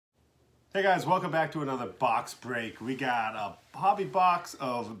Hey guys, welcome back to another box break. We got a hobby box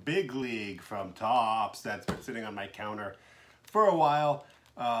of Big League from Topps that's been sitting on my counter for a while.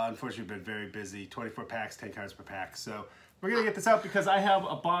 Unfortunately, been very busy. 24 packs, 10 cards per pack. So we're going to get this out because I have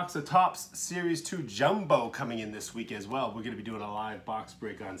a box of Topps Series 2 Jumbo coming in this week as well. We're going to be doing a live box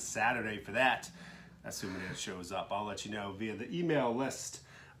break on Saturday for that, assuming it shows up. I'll let you know via the email list.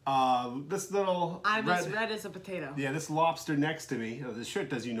 This little I'm as red as a potato. Yeah, this lobster next to me, the shirt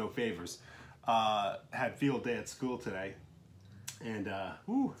does you no favors, had field day at school today. And,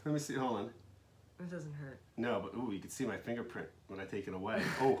 ooh, let me see, hold on. It doesn't hurt. No, but ooh, you can see my fingerprint when I take it away.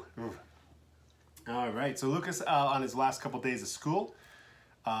 Oh, ooh. All right, so Lucas on his last couple days of school.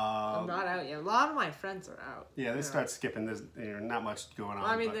 I'm not out yet. A lot of my friends are out. Yeah, they start skipping. There's not much going on.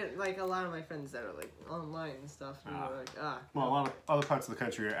 Well, I mean, like a lot of my friends that are like online and stuff. And well, a lot of other parts of the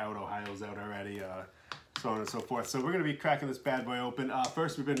country are out. Ohio's out already. So on and so forth. So we're going to be cracking this bad boy open.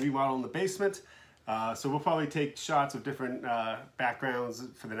 First, we've been remodeling the basement. So we'll probably take shots of different backgrounds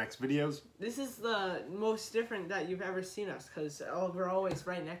for the next videos. This is the most different that you've ever seen us because we're always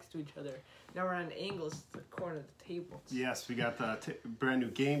right next to each other. Now we're on angles to the corner of the tables. Yes, we got the brand new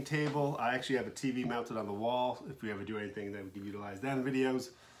game table. I actually have a TV mounted on the wall. If we ever do anything, then we can utilize that in videos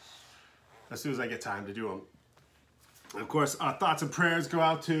as soon as I get time to do them. And of course, our thoughts and prayers go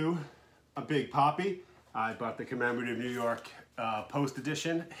out to a Big Papi. I bought the commemorative New York Post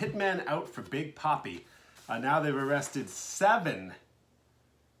edition. Hitman out for Big Papi. Now they've arrested 7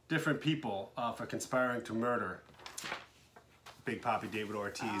 different people for conspiring to murder Big Papi David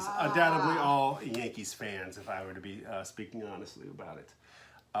Ortiz. Undoubtedly all Yankees fans, if I were to be speaking honestly about it.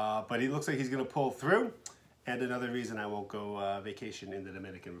 But he looks like he's going to pull through. And another reason I won't go vacation in the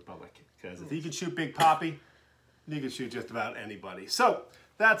Dominican Republic. Because if he can shoot Big Papi, he can shoot just about anybody. So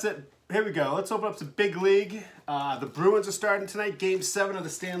that's it. Here we go. Let's open up some Big League. The Bruins are starting tonight. Game 7 of the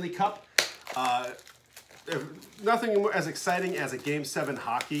Stanley Cup. Nothing as exciting as a Game 7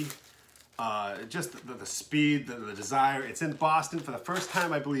 hockey. Just the speed, the desire. It's in Boston for the first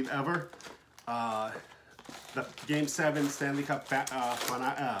time, I believe, ever. The Game 7 Stanley Cup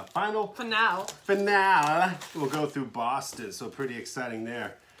finale will go through Boston, so pretty exciting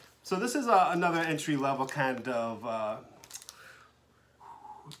there. So this is another entry-level kind of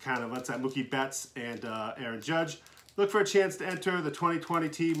what's that? Mookie Betts and Aaron Judge. Look for a chance to enter the 2020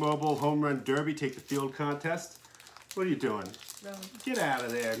 T-Mobile Home Run Derby Take the Field contest. What are you doing? No. Get out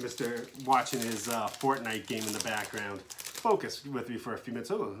of there, Mr. Watching his Fortnite game in the background. Focus with me for a few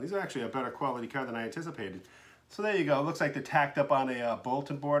minutes. Oh, these are actually a better quality card than I anticipated. So there you go. Looks like they're tacked up on a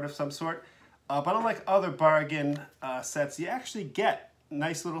bulletin board of some sort. But unlike other bargain sets, you actually get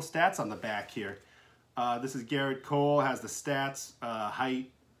nice little stats on the back here. This is Garrett Cole, has the stats, height,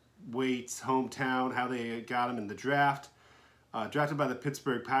 weights, hometown, how they got him in the draft. Drafted by the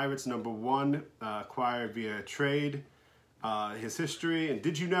Pittsburgh Pirates, #1, acquired via trade. His history, and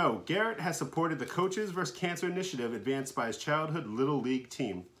did you know, Garrett has supported the Coaches vs. Cancer Initiative advanced by his childhood Little League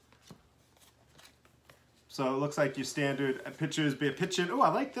team. So it looks like your standard pitchers be a pitching. Oh, I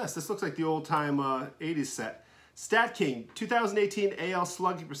like this. This looks like the old-time 80s set. Stat King, 2018 AL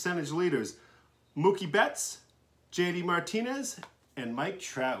slugging percentage leaders. Mookie Betts, JD Martinez, and Mike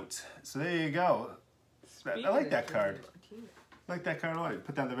Trout. So there you go. I like that card. I like that card a lot.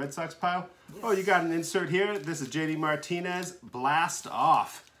 Put that in the Red Sox pile. Yes. Oh, you got an insert here. This is JD Martinez. Blast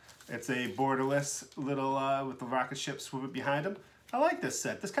Off. It's a borderless little with the rocket ship swooping behind him. I like this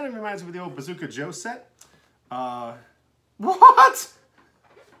set. This kind of reminds me of the old Bazooka Joe set. What?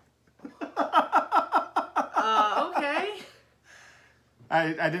 Okay.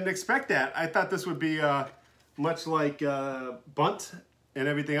 I didn't expect that. I thought this would be much like Bunt and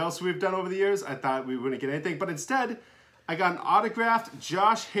everything else we've done over the years. I thought we wouldn't get anything, but instead, I got an autographed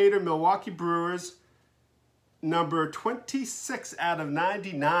Josh Hader Milwaukee Brewers, number 26 out of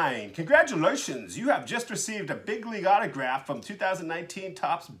 99. Congratulations, you have just received a Big League autograph from 2019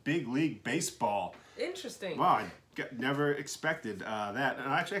 Topps Big League Baseball. Interesting. Wow, I never expected that.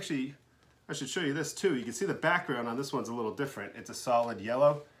 And actually, I should show you this too. You can see the background on this one's a little different. It's a solid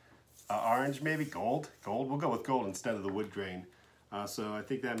yellow, orange maybe, gold. Gold, we'll go with gold instead of the wood grain. So I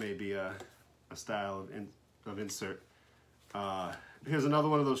think that may be a style of insert. Here's another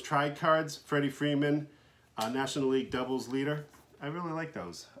one of those tried cards. Freddie Freeman, National League doubles leader. I really like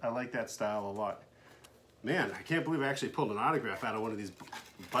those. I like that style a lot. Man, I can't believe I actually pulled an autograph out of one of these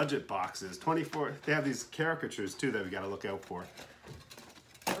budget boxes. 24. They have these caricatures too that we got to look out for.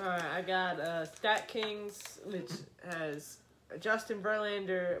 Alright, I got Stat Kings, which has Justin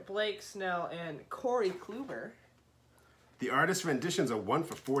Verlander, Blake Snell, and Corey Kluber. The artist renditions are 1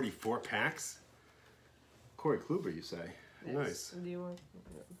 for 44 packs. Corey Kluber, you say? Yes. Nice. Do you want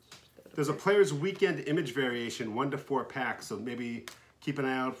There's a Players Weekend image variation, 1 to 4 packs. So maybe keep an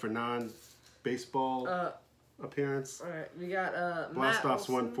eye out for non-baseball appearance. All right, we got Blast Offs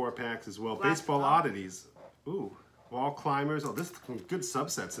Matt 1 4 packs as well. Blast Baseball Off. oddities. Ooh, wall climbers. Oh, there's some good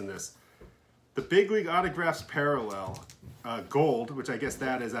subsets in this. The Big League Autographs Parallel Gold, which I guess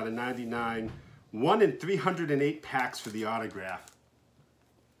that is out of 99. 1 in 308 packs for the autograph.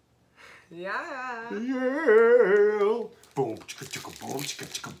 Yeah. Yeah. Boom, chicka chicka boom, chicka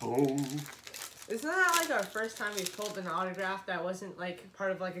chicka boom. Isn't that like our first time we pulled an autograph that wasn't like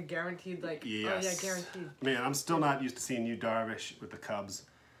part of like a guaranteed like? Yes. Oh yeah, guaranteed. Man, I'm still not used to seeing you Darvish with the Cubs.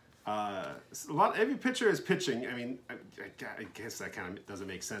 Every pitcher is pitching. I mean, I guess that kind of doesn't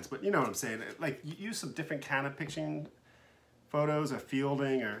make sense, but you know what I'm saying. Like, you use some different kind of pitching photos or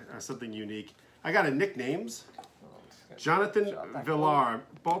fielding or something unique. I got a nicknames. Jonathan Villar,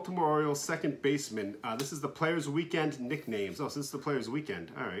 Baltimore Orioles second baseman. This is the Players Weekend nicknames. Oh, so this is the Players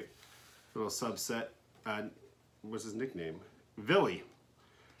Weekend. All right. Little subset. What's his nickname? Villy.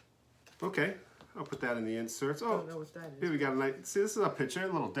 Okay. I'll put that in the inserts. I Oh, don't know what that is. here we got a nice. See, this is a picture, a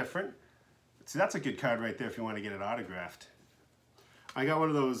little different. See, that's a good card right there if you want to get it autographed. I got one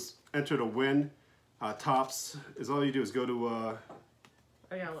of those enter to win tops. Is all you do is go to.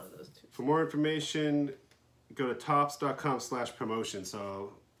 I got one of those too. For more information, go to tops.com/promotion.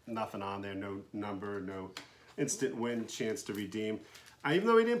 So nothing on there, no number, no instant win chance to redeem. Even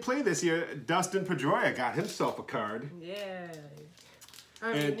though he didn't play this year, Dustin Pedroia got himself a card. Yeah.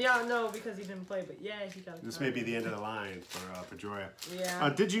 I mean, yeah, no, because he didn't play, but yeah, he got a This card. may be the end of the line for Pedroia. Yeah.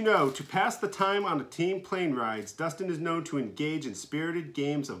 Did you know, to pass the time on a team plane rides, Dustin is known to engage in spirited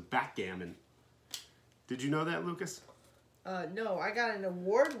games of backgammon. Did you know that, Lucas? No, I got an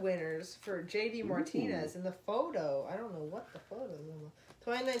award winners for J.D. Martinez in the photo. I don't know what the photo is.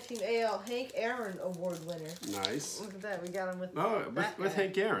 2019 AL Hank Aaron Award winner. Nice. Look at that. We got him with With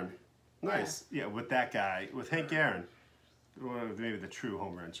Hank Aaron. Nice. Yeah, with that guy. With Hank Aaron. Maybe the true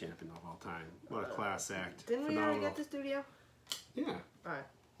home run champion of all time. What a class act. Didn't we Phenomenal. already get the studio? Yeah. All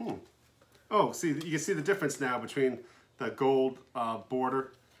right. Oh, see, you can see the difference now between the gold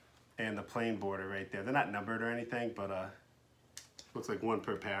border and the plain border right there. They're not numbered or anything, but looks like 1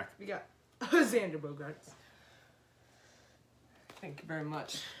 per pack. We got Xander Bogaerts. Thank you very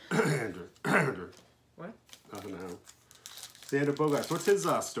much. Andrew. What? Nothing now. Xander Bogaerts. What's his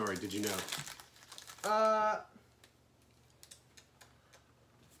story? Did you know?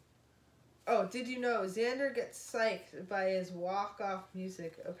 Oh, did you know Xander gets psyched by his walk-off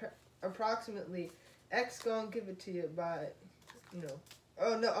music? Approximately, X gonna give it to you by, you know.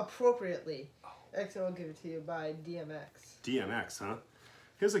 Oh no, appropriately, X gonna give it to you by DMX. DMX, huh?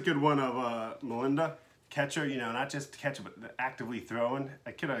 Here's a good one of Melinda. Catcher, you know, not just catcher, but actively throwing.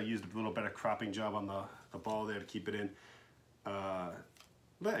 I could have used a little better cropping job on the ball there to keep it in.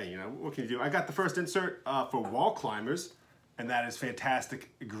 But, you know, what can you do? I got the first insert for wall climbers, and that is fantastic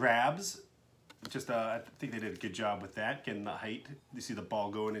grabs. Just, I think they did a good job with that, getting the height. You see the ball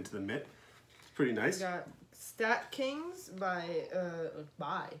going into the mitt. It's pretty nice. We got Stat Kings by.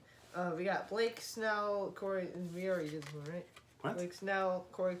 We got Blake Snell, Corey. We already did this one, right? What? Blake Snell,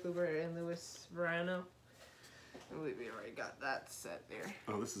 Corey Kluber, and Luis Verano. I believe we already got that set there.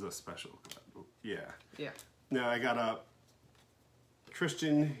 Oh, this is a special. Yeah. Yeah. Now I got a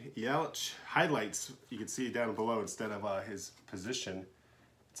Christian Yelich highlights. You can see it down below instead of his position.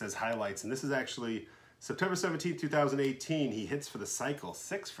 It says highlights, and this is actually September 17th, 2018. He hits for the cycle,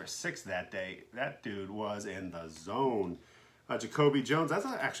 6 for 6 that day. That dude was in the zone. Jacoby Jones, that's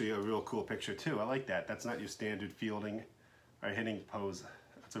actually a real cool picture too. I like that. That's not your standard fielding or hitting pose.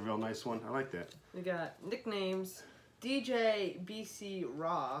 That's a real nice one. I like that. We got nicknames. DJ BC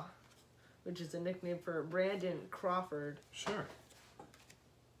Raw, which is a nickname for Brandon Crawford. Sure.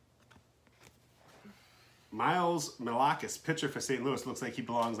 Miles Milakis, pitcher for St. Louis, looks like he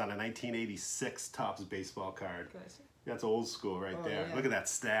belongs on a 1986 Topps baseball card. That's old school right there. Yeah. Look at that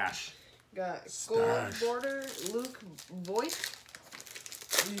stash. Got gold border Luke Voigt.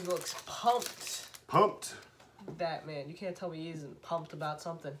 He looks pumped. Pumped. That man, you can't tell me he isn't pumped about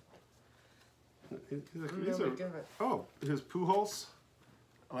something. Oh, here's Pujols.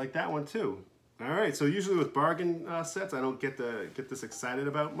 I like that one too. All right, so usually with bargain sets, I don't get this excited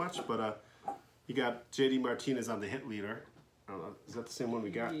about much, but you got J.D. Martinez on the hit leader. I don't know, is that the same one we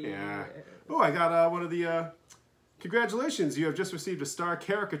got? Yeah. Oh, I got one of the. Congratulations, you have just received a star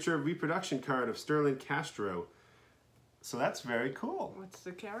caricature reproduction card of Sterling Castro. So that's very cool. What's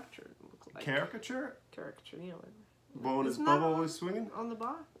the character look like? Caricature? Caricature, you know. Blowing his bubble while he's swinging? On the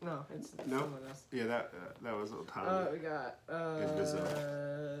bar? No, it's someone else. Yeah, that was a little tiny. We got, Invisible.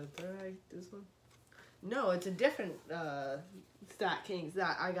 did I this one? No, it's a different Stat Kings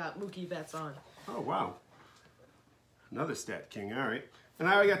that I got Mookie Betts on. Oh, wow. Another Stat King, all right. And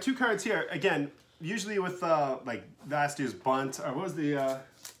now I got 2 cards here. Again, usually with like last year's Bunt, or what was the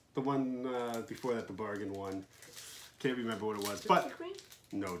one before that, the bargain one? Can't remember what it was. Gypsy Queen?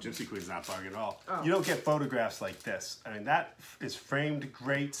 No, Gypsy Queen's not bargain at all. Oh. You don't get photographs like this. I mean, that is framed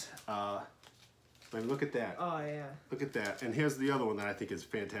great. I mean, look at that. Oh, yeah. Look at that. And here's the other one that I think is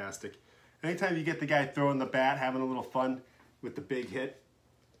fantastic. Anytime you get the guy throwing the bat, having a little fun with the big hit.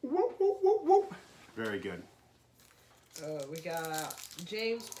 Whoop, whoop, whoop, whoop. Very good. We got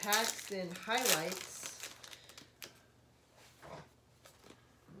James Paxton highlights.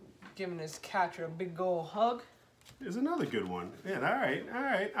 Giving his catcher a big old hug. Here's another good one. Man, all right, all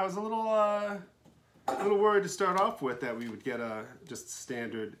right. I was a little worried to start off with that we would get just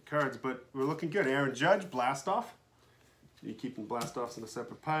standard cards, but we're looking good. Aaron Judge, blast off. You keeping blast offs in a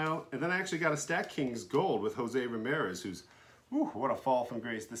separate pile. And then I actually got a Stat Kings gold with Jose Ramirez, who's, whew, what a fall from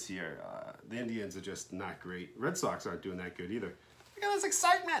grace this year. The Indians are just not great. Red Sox aren't doing that good either. Look at this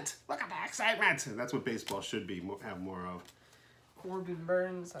excitement. Look at that excitement. And that's what baseball should be, have more of. Corbin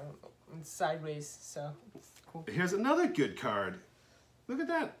Burns, I don't know, it's sideways, so it's cool. Here's another good card. Look at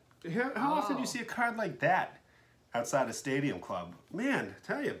that. How often do you see a card like that outside a stadium club? Man, I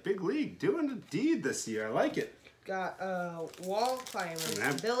tell you, big league doing the deed this year. I like it. Got wall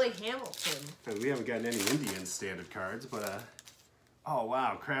climber, Billy Hamilton. And we haven't gotten any Indian standard cards, but oh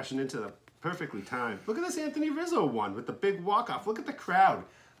wow, crashing into the perfectly timed. Look at this Anthony Rizzo one with the big walk-off. Look at the crowd.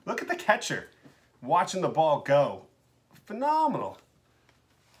 Look at the catcher watching the ball go. Phenomenal.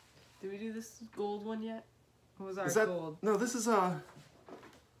 Did we do this gold one yet? What was our Is that, gold? no, this is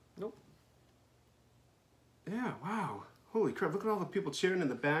Nope. Yeah, wow. Holy crap, look at all the people cheering in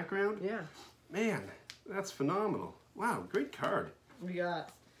the background. Yeah. Man, that's phenomenal. Wow, great card. We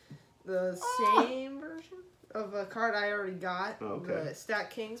got the same version of a card I already got. Oh, okay. The Stat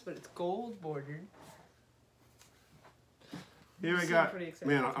Kings, but it's gold bordered. Here I got,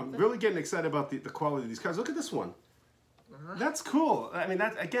 man, I'm really getting excited about the quality of these cards. Look at this one. That's cool. I mean,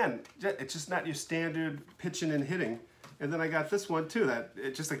 that again, it's just not your standard pitching and hitting. And then I got this one too. That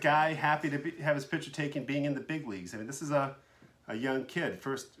it's just a guy happy to have his picture taken, being in the big leagues. I mean, this is a young kid,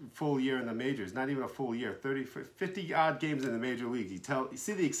 first full year in the majors. Not even a full year, 50 odd games in the major leagues. You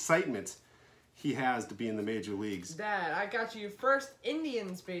see the excitement he has to be in the major leagues. Dad, I got you your first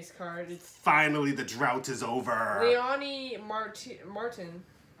Indians base card. It's Finally, the drought is over. Leone Martin.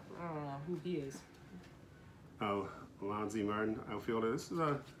 I don't know who he is. Oh, Alonzi Martin, outfielder. This is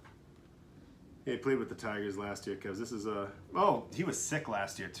he played with the Tigers last year, because this is oh, he was sick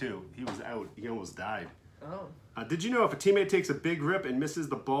last year too. He was out. He almost died. Oh. Did you know if a teammate takes a big rip and misses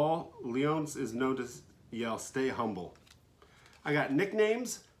the ball, Leones is known to yell, "Stay humble." I got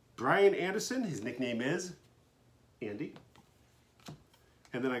nicknames. Brian Anderson, his nickname is Andy.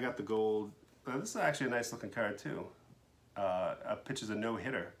 And then I got the gold. This is actually a nice looking card too. Pitches a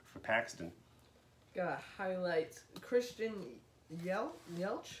no-hitter for Paxton. Got highlights. Christian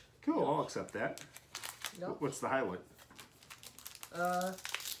Yelch? Cool, I'll accept that. No. What's the highlight?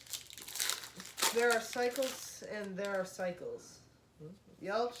 There are cycles and there are cycles.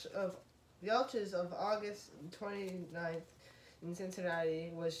 Yelch's of August 29th in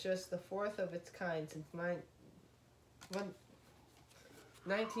Cincinnati was just the fourth of its kind since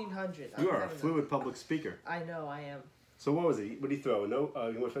 1900. You are a fluid public speaker. I know, I am. So what was it? What did he throw? No,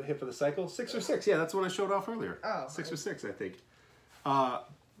 you went for hit for the cycle? 6 or 6? Yeah, that's the one I showed off earlier. Oh. 6 or 6, I think.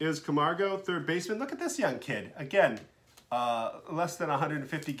 Is Camargo, third baseman. Look at this young kid. Again, less than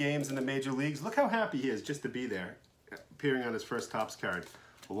 150 games in the major leagues. Look how happy he is just to be there, appearing on his first Topps card.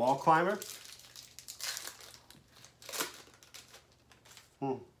 A wall climber.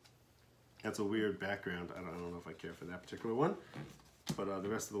 That's a weird background. I don't know if I care for that particular one. But the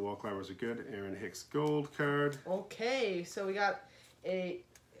rest of the wall climbers are good. Aaron Hicks gold card. Okay, so we got a...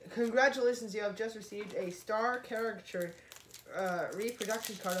 Congratulations, you have just received a star caricature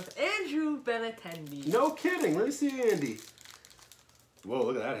reproduction card of Andrew Benintendi. No kidding. Let me see Andy. Whoa,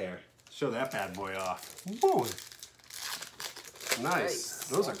 look at that hair. Show that bad boy off. Whoa. Nice.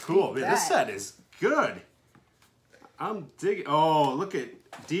 Those are cool. Man, this set is good. I'm digging. Oh, look at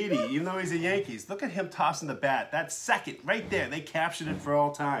Didi, even though he's a Yankees. Look at him tossing the bat. That's second right there. They captured it for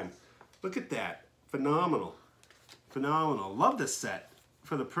all time. Look at that. Phenomenal. Phenomenal. Love this set.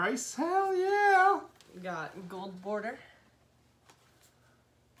 For the price, hell yeah. We got gold border.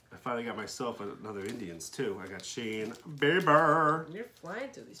 I finally got myself another Indians too. I got Shane Bieber. You're flying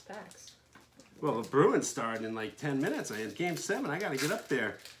through these packs. Well, the Bruins started in like 10 minutes. I had game 7. I got to get up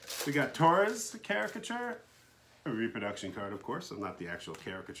there. We got Torres, caricature. A reproduction card, of course. So not the actual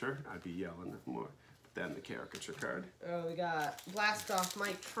caricature. I'd be yelling more. then the caricature card. Oh, we got Blast Off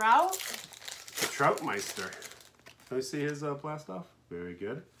Mike Trout. The Troutmeister. Let me see his blast off. Very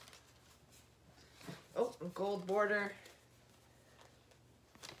good. Oh, gold border.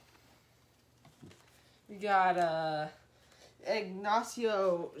 We got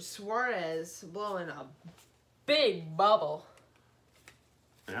Ignacio Suarez blowing a big bubble.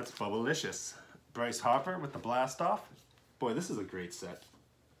 That's Bubblicious. Bryce Harper with the blast off. Boy, this is a great set.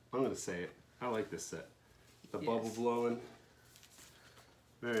 I'm gonna say it. I like this set. The bubble blowing.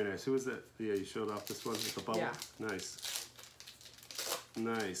 Very nice. Who was that? Yeah, you showed off this one with the bubble. Yeah. Nice.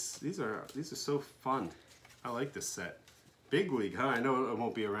 Nice. These are so fun. I like this set. Big League, huh? I know it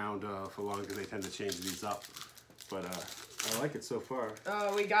won't be around for long because they tend to change these up, but I like it so far.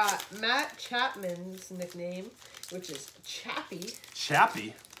 Oh, we got Matt Chapman's nickname, which is Chappie.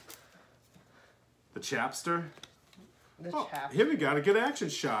 Chappie. The Chapster. The Oh, Chappie. here we got a good action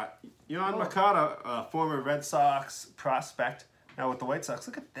shot. Yohan Makata, former Red Sox prospect, now with the White Sox.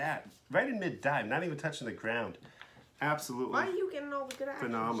 Look at that. Right in mid-dive, not even touching the ground. Absolutely Why are you getting all the good action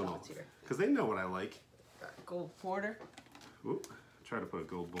phenomenal. shots here? Because they know what I like. Gold border. Ooh, try to put a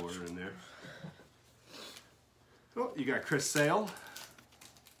gold border in there. Oh, you got Chris Sale.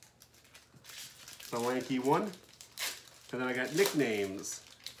 The lanky one. And then I got nicknames.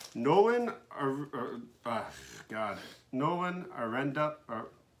 Nolan, Nolan Arenado. God, Nolan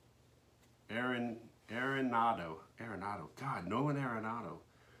Arenado.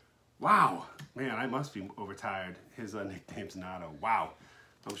 Wow. Man, I must be overtired. His nickname's Nato. Wow.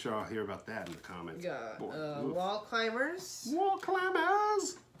 I'm sure I'll hear about that in the comments. We got Wall Climbers. Wall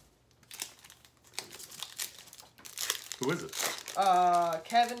Climbers! Who is it?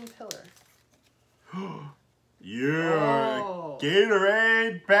 Kevin Pillar. Yeah, Oh.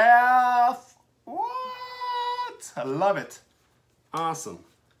 Gatorade bath. What? I love it. Awesome.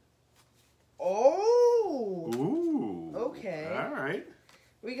 Oh. Ooh. Okay. All right.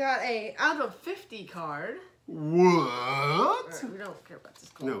 We got a out of 50 card. What? Right, we don't care about this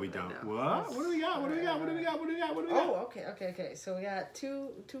gold. No, we right don't. now. What? What do we got? What do we got? What do we got? What do we got? What do we got? Oh, okay. So we got two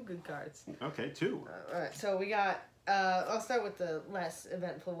good cards. Okay, two. All right. So we got. I'll start with the less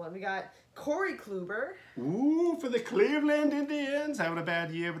eventful one. We got Corey Kluber. Ooh, for the Cleveland Indians. Having a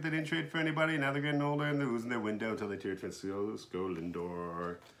bad year, but they didn't trade for anybody. Now they're getting older and they're losing their window until they trade for Francisco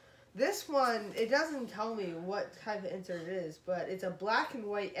Lindor. This one, it doesn't tell me what type of insert it is, but it's a black and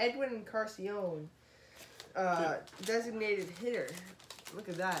white Edwin Encarnacion designated hitter. Look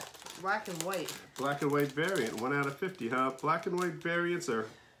at that. Black and white. Black and white variant. 1 out of 50, huh? Black and white variants are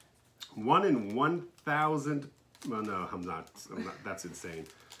 1 in 1,000. Well, no, I'm not. That's insane.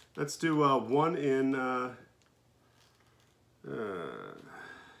 Let's do 1 in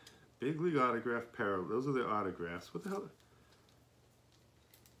Big League Autograph Parallel. Those are the autographs. What the hell?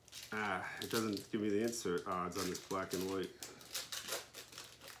 It doesn't give me the insert odds on this black and white.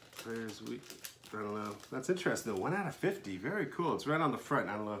 Players week. I don't know. That's interesting though. 1 out of 50. Very cool. It's right on the front.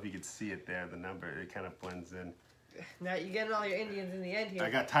 I don't know if you can see it there. The number. It kind of blends in. Now you're getting all your Indians in the end here. I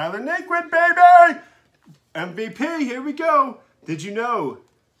got Tyler Naquin, baby! MVP. Here we go. Did you know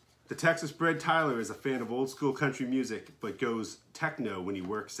the Texas-bred Tyler is a fan of old school country music, but goes techno when he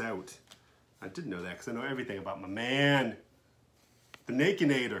works out? I didn't know that because I know everything about my man. The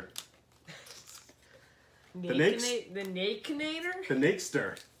Nakinator. The Nakinator? The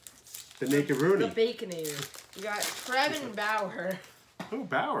Nakester. The Nakaroonie. The Baconator. We got Trevin Bauer. Oh,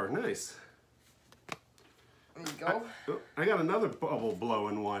 Bauer. Nice. There you go. I got another bubble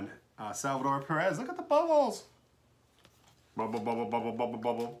blowing one. Salvador Perez. Look at the bubbles. Bubble, bubble, bubble, bubble,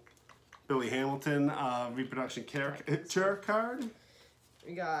 bubble. Billy Hamilton reproduction caricature card.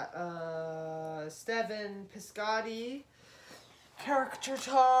 We got Steven Piscotty. Caricature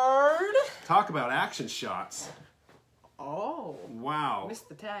card. Talk about action shots. Oh. Wow. Missed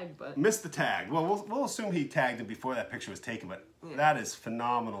the tag, but. Missed the tag. Well, we'll assume he tagged him before that picture was taken, but that is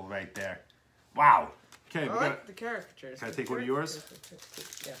phenomenal right there. Wow. Okay, I like the caricatures. Can I take one of yours?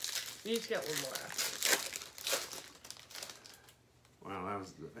 Yeah. You each get one more after. Wow, that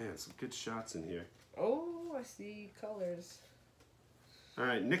was, man, some good shots in here. Oh, I see colors. All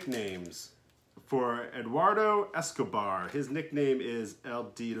right, nicknames. For Eduardo Escobar, his nickname is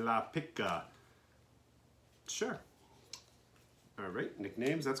El de la Pica. Sure. All right,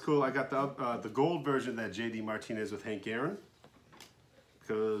 nicknames. That's cool. I got the gold version of that J.D. Martinez with Hank Aaron.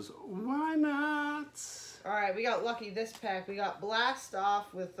 Because why not? All right, we got lucky this pack. We got Blast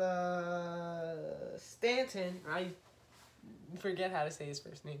Off with Stanton. I forget how to say his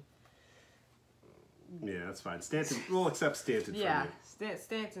first name. Yeah, that's fine. Stanton, we'll accept Stanton from you.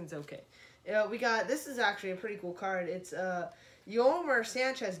 Stanton's okay. We got, this is actually a pretty cool card. It's Yomer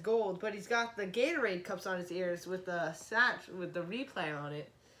Sanchez gold, but he's got the Gatorade cups on his ears with the replay on it.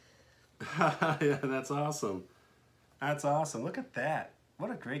 Yeah, that's awesome. That's awesome. Look at that. What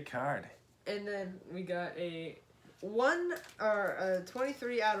a great card. And then we got a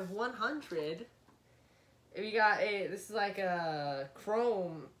 23 out of 100. We got this is like a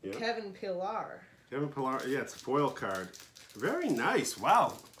chrome Kevin Pillar. Kevin Pillar, yeah, it's a foil card. Very nice.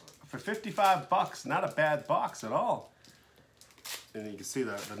 Wow. For $55, not a bad box at all. And you can see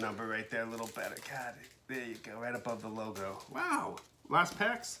the number right there a little better. God, there you go, right above the logo. Wow. Last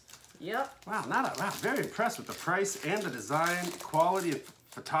packs? Yep. Wow, wow, very impressed with the price and the design, quality of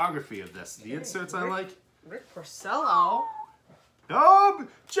photography of this. The inserts I like. Rick Porcello. Oh,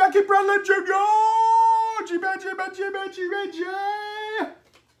 Jackie Bradley Jr. G-Man.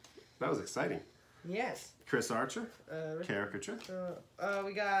 That was exciting. Yes. Chris Archer, caricature.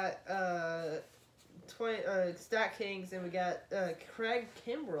 We got Stat Kings, and we got Craig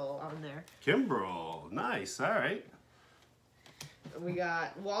Kimbrell on there. Kimbrell, nice. All right. We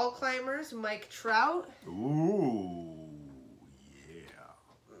got Wall Climbers, Mike Trout. Ooh, yeah.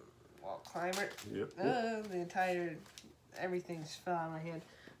 Wall Climber. Yep. The entire everything's fell out of my hand.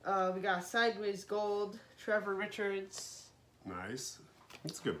 We got Sideways Gold, Trevor Richards. Nice.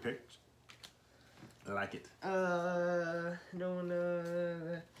 That's a good pick. I like it. Oh,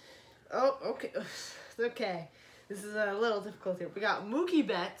 okay. Okay. This is a little difficult here. We got Mookie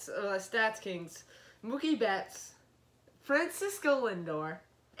Betts, Stats Kings, Mookie Betts, Francisco Lindor,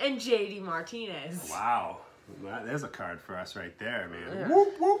 and JD Martinez. Wow. There's a card for us right there, man. Yeah.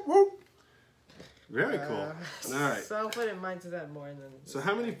 Whoop, whoop, whoop. Very cool. All right. So I'll put it mine to that more. Than So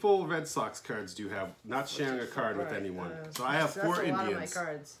how many full Red Sox cards do you have? Not sharing a card with anyone. So I have 4 Indians. That's a lot of my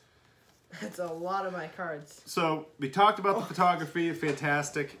cards. That's a lot of my cards. So we talked about the photography.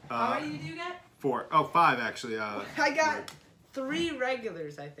 Fantastic. How many did you get? 4. Oh, 5 actually. I got 3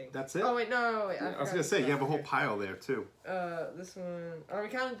 regulars, I think. That's it? Oh, wait, no, wait. I was going to say, you have a whole pile there, too. This one... Are we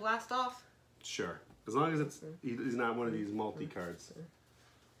counting Blast Off? Sure. As long as he's not one of these multi-cards.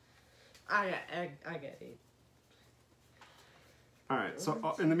 I get 8. All right,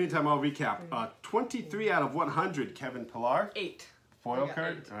 so in the meantime, I'll recap. 23 out of 100, Kevin Pillar. 8. Foil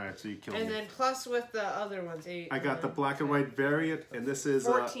card? 8. All right, so you killed me. And then plus with the other ones, 8. I got the black and white variant, and this is...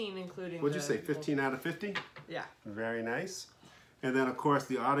 14 including what'd you say, 15 out of 50? Yeah. Very nice. And then, of course,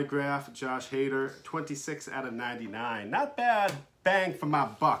 the autograph, Josh Hader, 26 out of 99. Not bad. Bang for my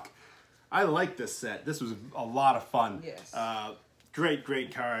buck. I like this set. This was a lot of fun. Yes.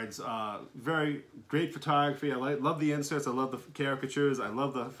 Great cards. Very great photography. I love the inserts. I love the caricatures. I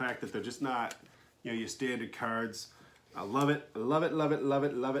love the fact that they're just not, your standard cards. I love it. Love it. Love it. Love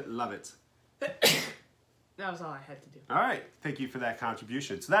it. Love it. Love it. That was all I had to do. All right. Thank you for that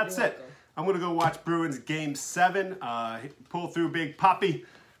contribution. So that's You're it. welcome. I'm going to go watch Bruins Game 7. Pull through Big Poppy.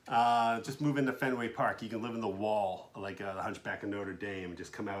 Just move into Fenway Park. You can live in the wall like the Hunchback of Notre Dame and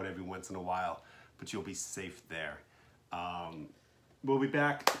just come out every once in a while. But you'll be safe there. We'll be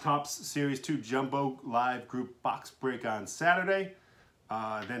back. Topps Series 2 Jumbo Live Group Box Break on Saturday.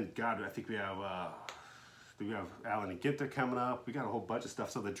 Then, God, I think we have Allen and Ginter coming up. We got a whole bunch of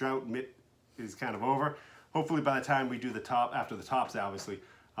stuff. So the drought is kind of over. Hopefully by the time we do after the Topps, obviously,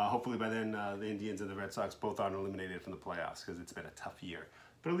 hopefully by then the Indians and the Red Sox both aren't eliminated from the playoffs because it's been a tough year.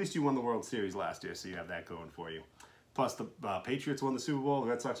 But at least you won the World Series last year, so you have that going for you. Plus, the Patriots won the Super Bowl, the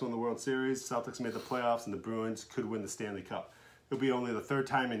Red Sox won the World Series, Celtics made the playoffs, and the Bruins could win the Stanley Cup. It'll be only the 3rd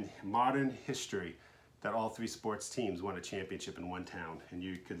time in modern history that all 3 sports teams won a championship in one town, and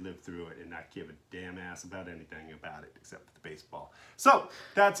you could live through it and not give a damn ass about anything about it except for the baseball. So,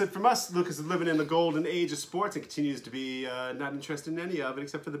 that's it from us. Lucas is living in the golden age of sports and continues to be not interested in any of it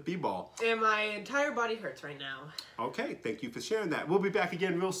except for the b-ball. And my entire body hurts right now. Okay, thank you for sharing that. We'll be back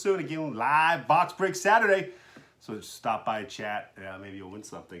again real soon, again live Box Break Saturday. So just stop by, chat, maybe you'll win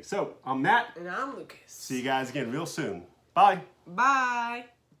something. So, I'm Matt. And I'm Lucas. See you guys again real soon. Bye. Bye.